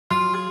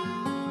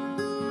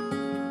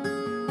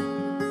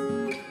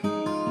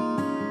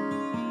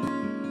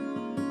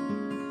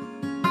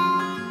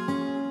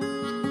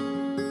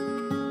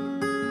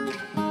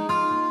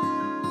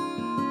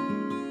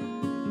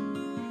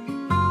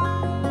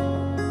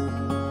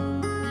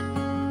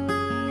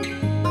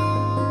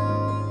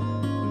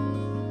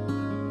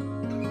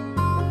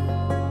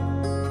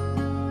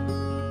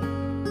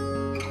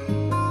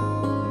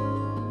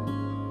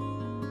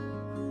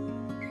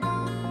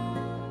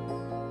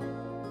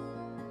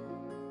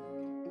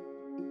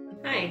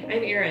Hi,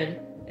 I'm Erin,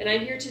 and I'm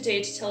here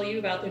today to tell you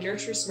about the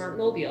Nurture Smart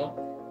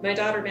Mobile. My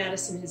daughter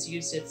Madison has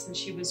used it since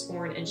she was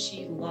born and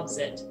she loves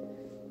it.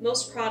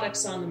 Most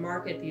products on the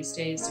market these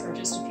days are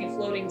just a few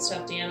floating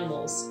stuffed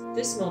animals.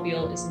 This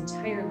mobile is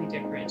entirely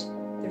different.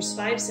 There's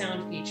 5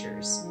 sound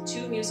features,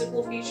 2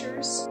 musical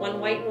features, 1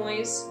 white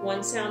noise,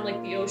 1 sound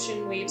like the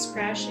ocean waves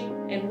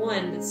crashing, and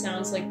 1 that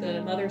sounds like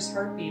the mother's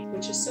heartbeat,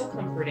 which is so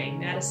comforting.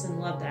 Madison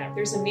loved that.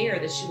 There's a mirror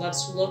that she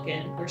loves to look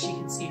in where she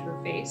can see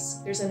her face.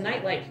 There's a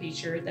nightlight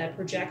feature that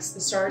projects the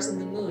stars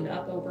and the moon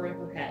up over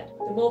her head.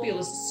 The mobile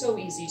is so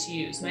easy to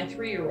use. My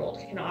 3-year-old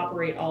can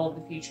operate all of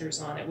the features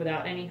on it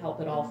without any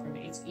help at all from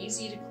me. It's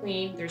easy to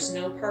clean. There's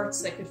no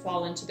parts that could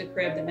fall into the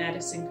crib that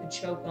Madison could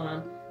choke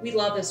on. We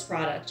love this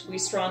product. We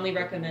strongly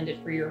recommend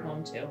it for your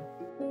home too.